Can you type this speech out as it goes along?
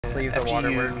leave the after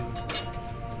you waterworks.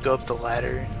 go up the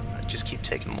ladder, just keep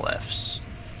taking lefts,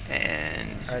 and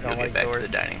you'll get back to the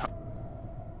dining hall.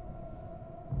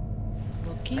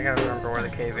 I gotta remember where the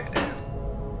cave in is.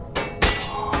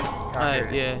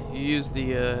 Yeah, you use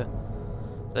the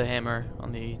hammer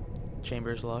on the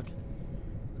chamber's lock.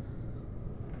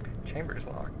 Chamber's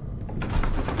lock.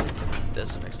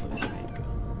 That's the next place you need to go.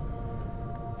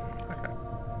 Okay.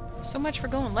 So much for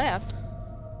going left.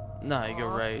 Nah, you go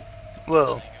right.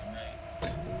 Well,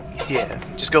 yeah,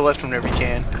 just go left whenever you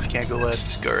can. If you can't go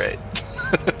left, go right.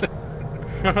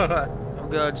 Oh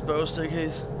god, spiral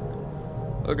staircase.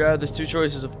 Oh god, there's two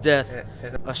choices of death.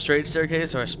 A straight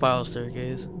staircase or a spiral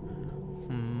staircase.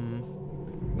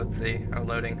 Let's see. I'm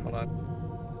loading. Hold on.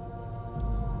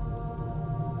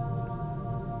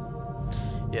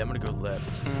 Yeah, I'm gonna go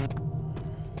left.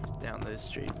 Down the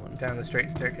straight one. Down the straight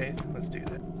staircase. Let's do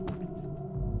that.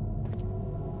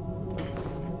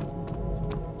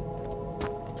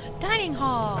 Dining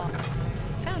hall.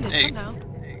 Found it somehow.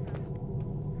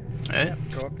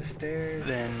 Alright. Go up the stairs.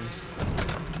 Then,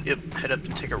 yep, head up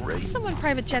and take a right. Someone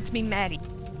private jets me, Maddie.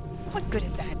 What good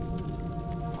is that?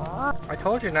 I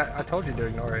told you not. I told you to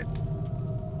ignore it.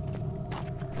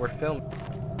 We're filming.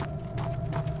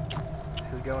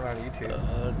 This is going on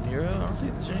YouTube. Nero, I don't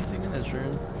think there's anything in this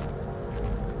room.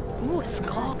 Ooh, a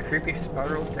skull. Creepy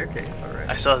spiral staircase. Alright.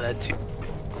 I saw that too.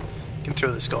 You can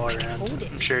throw the skull around.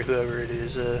 I'm sure whoever it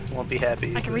is won't be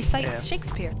happy. I can recite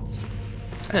Shakespeare.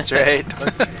 That's right.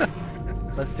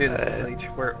 Let's do this, Leech.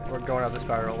 We're going up the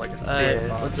spiral like a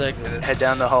yeah, one sec. Head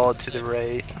down the hall to the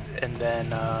right, and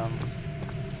then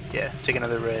yeah, take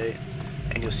another right,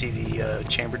 and you'll see the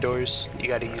chamber doors. You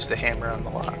got to use the hammer on the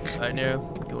lock. Alright, Nero,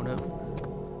 going up.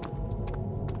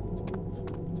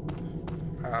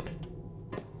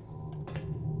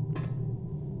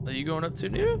 Are you going up too,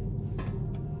 Nero?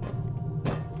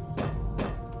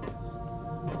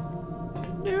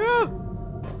 Nero!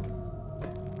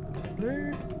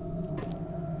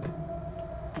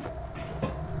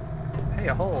 Hey,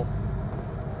 a hole.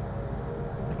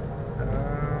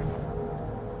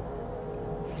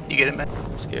 You get it, man?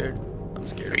 I'm scared. I'm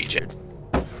scared. Are you scared?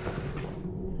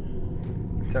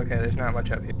 It's okay, there's not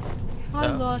much up here.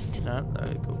 I'm lost. Not?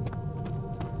 Alright, cool.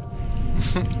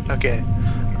 Okay.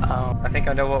 I think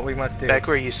I know what we must do. Back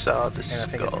where you saw the and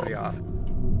I think skull. it's pretty off.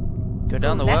 Go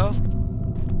down the well?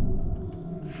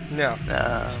 No.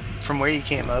 From where you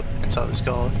came up and saw the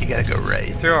skull, you gotta go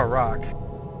right. Through a rock.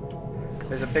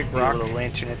 There's a big rock. A little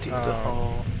lantern at the end of the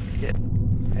hall. Yeah.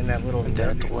 And that little. And then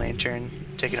at the lantern,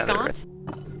 take another right.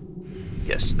 Skont?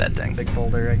 Yes, that thing. Big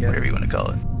boulder, I guess. Whatever you want to call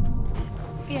it.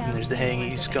 Yeah. And there's the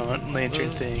hanging skont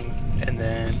lantern thing, and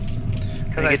then when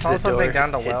Because you I get to saw the door, something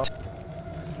down the well.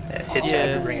 hit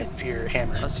tab to bring up your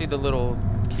hammer. I see the little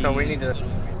key. So we need to.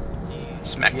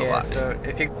 Smack the lock. So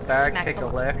if you go back, take a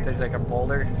left, there's like a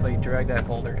boulder, so you drag that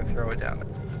boulder and throw it down.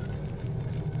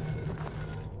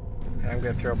 And I'm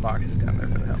gonna throw boxes down there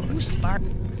for the hell of it. Ooh, spark.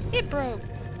 It broke.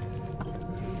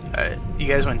 Alright, you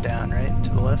guys went down, right? To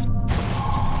the left?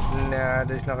 Nah,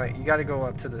 there's nothing. You gotta go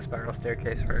up to the spiral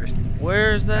staircase first.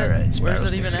 Where's that? Alright, Where's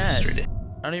that even at? straight in.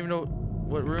 I don't even know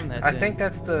what room that's I in. think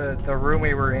that's the room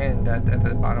we were in at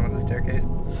the bottom of the staircase.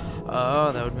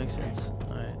 Oh, that would make sense.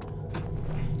 Alright.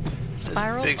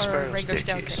 Spiral Big or spiral regular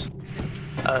staircase.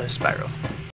 staircase? Spiral.